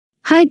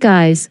Hi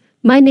guys,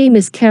 my name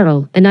is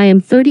Carol and I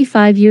am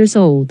 35 years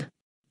old.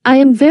 I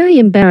am very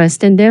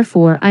embarrassed and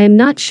therefore I am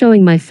not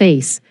showing my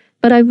face,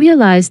 but I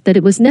realized that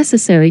it was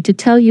necessary to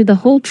tell you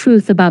the whole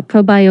truth about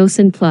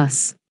Probiosin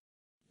Plus.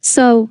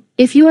 So,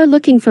 if you are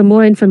looking for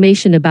more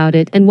information about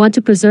it and want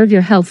to preserve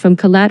your health from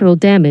collateral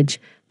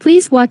damage,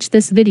 please watch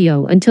this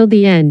video until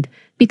the end,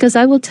 because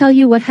I will tell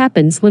you what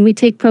happens when we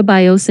take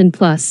Probiosin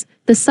Plus,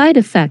 the side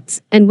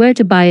effects, and where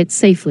to buy it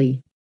safely.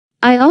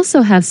 I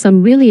also have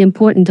some really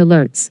important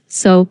alerts,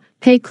 so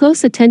pay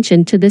close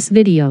attention to this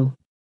video.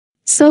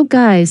 So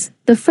guys,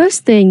 the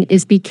first thing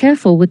is be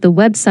careful with the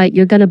website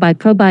you're gonna buy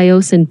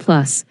Probiosin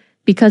Plus,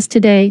 because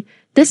today,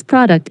 this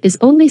product is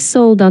only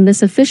sold on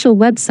this official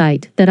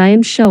website that I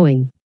am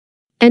showing.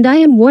 And I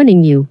am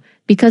warning you,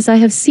 because I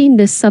have seen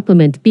this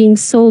supplement being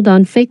sold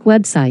on fake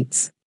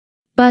websites.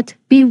 But,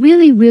 be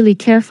really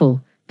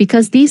careful,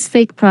 because these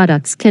fake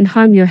products can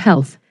harm your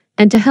health,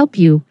 and to help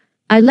you,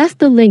 I left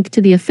the link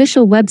to the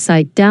official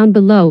website down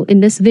below in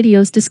this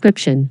video's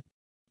description.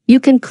 You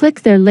can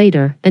click there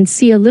later and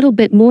see a little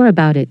bit more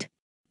about it.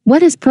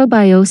 What is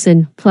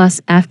Probiosin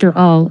Plus after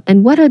all,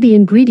 and what are the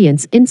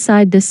ingredients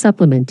inside this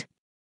supplement?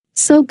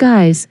 So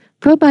guys,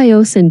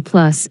 Probiosin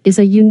Plus is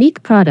a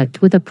unique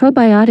product with a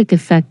probiotic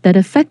effect that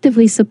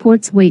effectively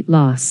supports weight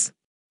loss.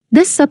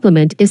 This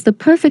supplement is the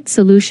perfect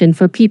solution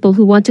for people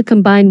who want to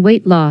combine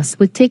weight loss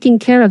with taking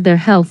care of their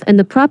health and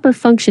the proper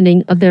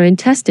functioning of their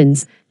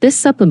intestines. This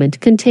supplement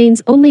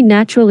contains only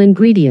natural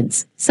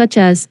ingredients, such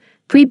as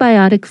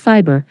Prebiotic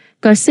Fiber,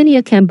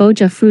 Garcinia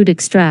Cambogia Fruit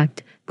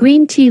Extract,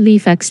 green tea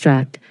leaf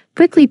extract,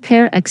 prickly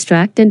pear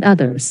extract and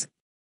others.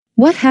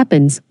 What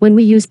happens when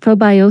we use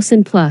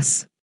Probiosin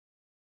Plus?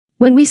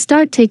 When we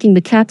start taking the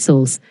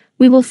capsules,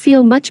 we will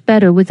feel much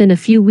better within a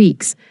few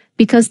weeks,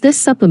 because this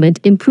supplement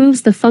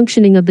improves the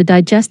functioning of the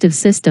digestive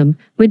system,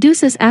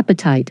 reduces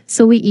appetite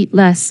so we eat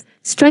less,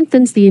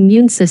 strengthens the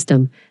immune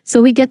system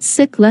so we get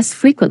sick less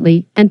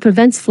frequently, and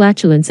prevents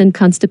flatulence and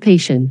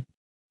constipation.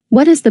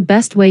 What is the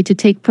best way to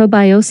take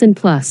Probiosin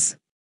Plus?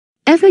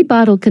 Every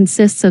bottle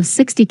consists of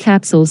 60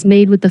 capsules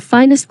made with the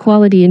finest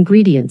quality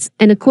ingredients,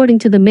 and according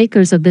to the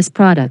makers of this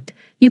product,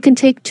 you can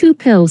take 2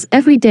 pills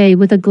every day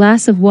with a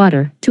glass of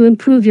water to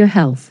improve your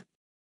health.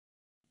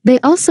 They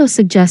also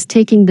suggest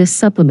taking this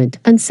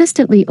supplement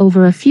consistently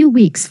over a few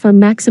weeks for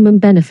maximum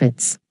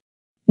benefits.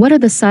 What are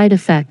the side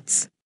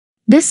effects?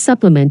 This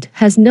supplement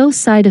has no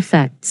side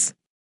effects.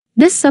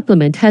 This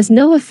supplement has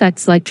no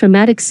effects like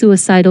traumatic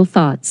suicidal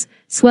thoughts,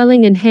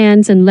 swelling in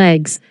hands and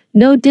legs,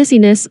 no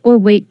dizziness or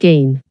weight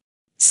gain.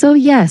 So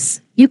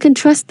yes, you can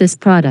trust this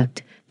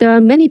product. There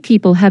are many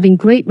people having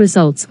great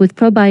results with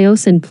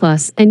Probiosin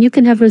Plus and you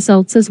can have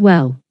results as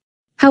well.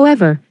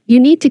 However, you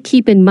need to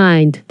keep in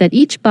mind that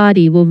each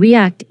body will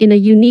react in a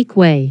unique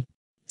way.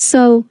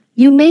 So,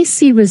 you may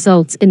see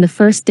results in the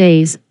first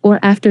days or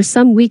after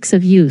some weeks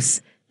of use.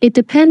 It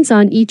depends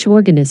on each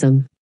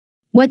organism.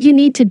 What you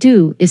need to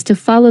do is to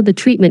follow the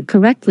treatment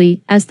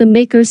correctly as the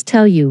makers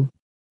tell you.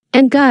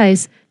 And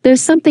guys,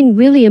 there's something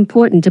really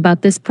important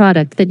about this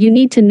product that you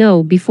need to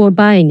know before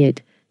buying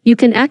it. You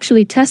can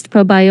actually test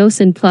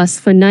Probiosin Plus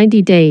for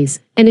 90 days,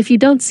 and if you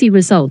don't see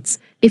results,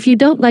 if you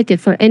don't like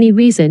it for any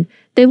reason,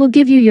 they will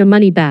give you your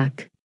money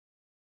back.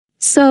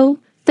 So,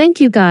 thank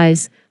you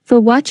guys for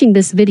watching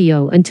this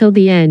video until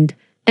the end,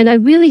 and I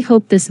really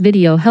hope this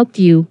video helped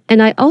you,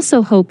 and I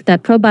also hope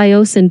that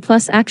Probiosin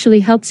Plus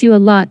actually helps you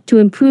a lot to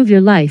improve your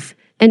life,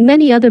 and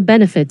many other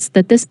benefits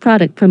that this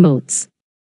product promotes.